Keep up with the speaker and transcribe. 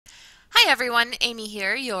Hi everyone, Amy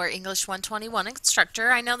here, your English 121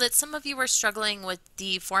 instructor. I know that some of you were struggling with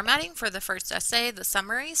the formatting for the first essay, the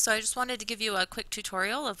summary, so I just wanted to give you a quick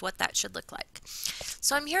tutorial of what that should look like.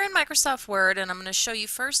 So I'm here in Microsoft Word and I'm going to show you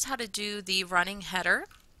first how to do the running header.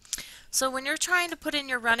 So when you're trying to put in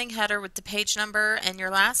your running header with the page number and your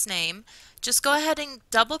last name, just go ahead and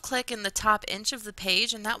double click in the top inch of the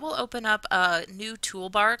page and that will open up a new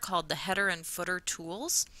toolbar called the Header and Footer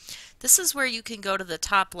Tools. This is where you can go to the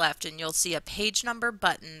top left and you'll see a page number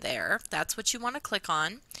button there. That's what you want to click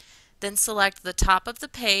on. Then select the top of the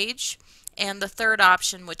page and the third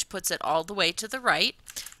option, which puts it all the way to the right.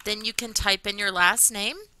 Then you can type in your last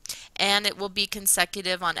name and it will be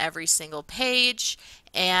consecutive on every single page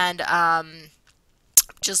and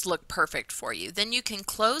just look perfect for you. Then you can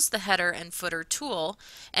close the header and footer tool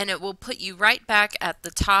and it will put you right back at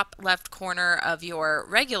the top left corner of your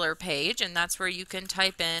regular page, and that's where you can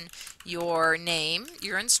type in your name,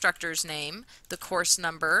 your instructor's name, the course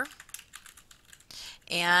number,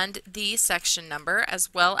 and the section number,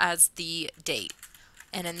 as well as the date.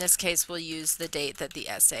 And in this case we'll use the date that the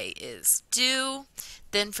essay is due.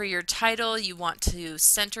 Then for your title you want to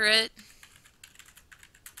center it.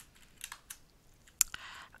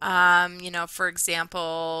 For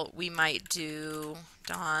example, we might do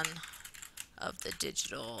Dawn of the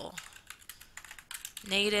Digital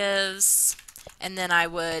Natives, and then I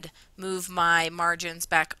would move my margins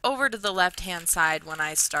back over to the left-hand side when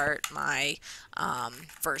I start my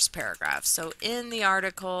first paragraph. So in the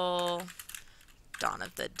article, Dawn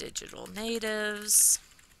of the Digital Natives.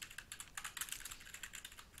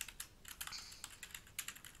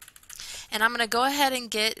 And I'm going to go ahead and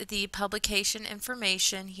get the publication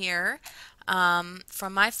information here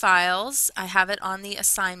from my files. I have it on the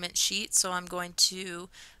assignment sheet, so I'm going to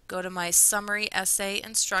go to my summary essay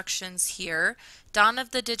instructions here. Dawn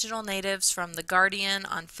of the Digital Natives from The Guardian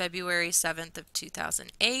on February 7th of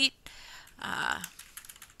 2008.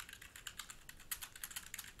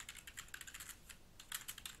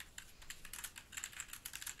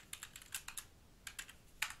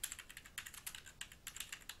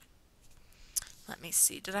 Let me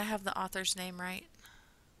see, did I have the author's name right?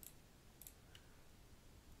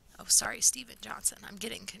 Oh, sorry, Stephen Johnson. I'm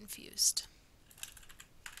getting confused.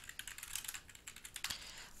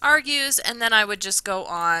 Argues, and then I would just go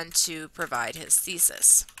on to provide his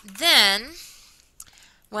thesis. Then,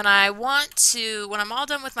 when I'm all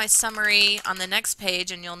done with my summary on the next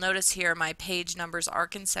page, and you'll notice here my page numbers are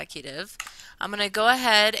consecutive, I'm going to go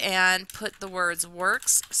ahead and put the words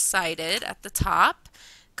works cited at the top.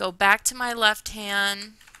 Go back to my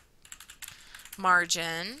left-hand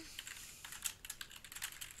margin.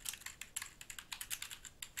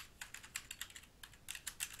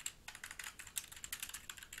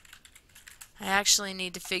 I actually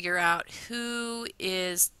need to figure out who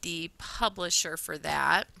is the publisher for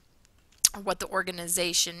that, or what the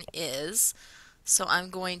organization is. So I'm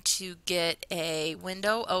going to get a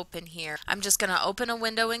window open here. I'm just going to open a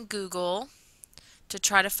window in Google to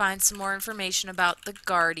try to find some more information about The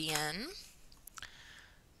Guardian.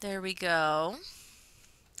 There we go.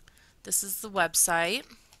 This is the website.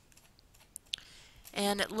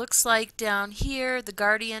 And it looks like down here, The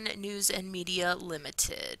Guardian News and Media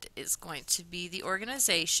Limited is going to be the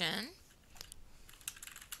organization.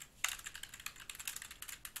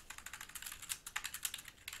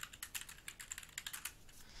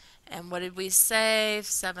 And what did we say?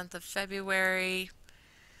 7th of February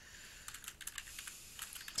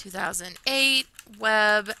 2008,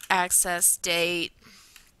 web access date.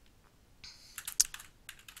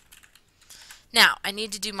 Now, I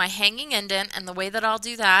need to do my hanging indent, and the way that I'll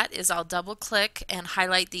do that is I'll double click and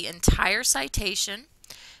highlight the entire citation,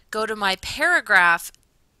 go to my paragraph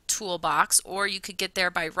toolbox, or you could get there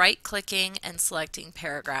by right clicking and selecting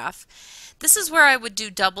paragraph. This is where I would do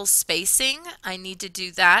double spacing. I need to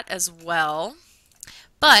do that as well.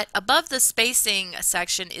 But above the spacing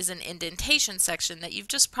section is an indentation section that you've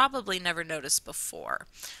just probably never noticed before.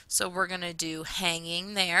 So we're going to do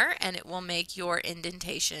hanging there, and it will make your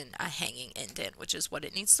indentation a hanging indent, which is what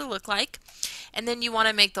it needs to look like. And then you want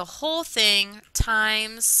to make the whole thing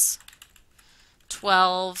times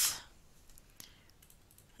 12.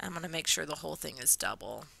 I'm going to make sure the whole thing is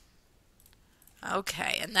double.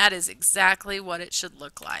 Okay, and that is exactly what it should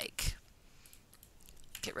look like.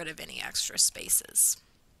 Get rid of any extra spaces.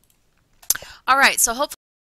 All right, so hopefully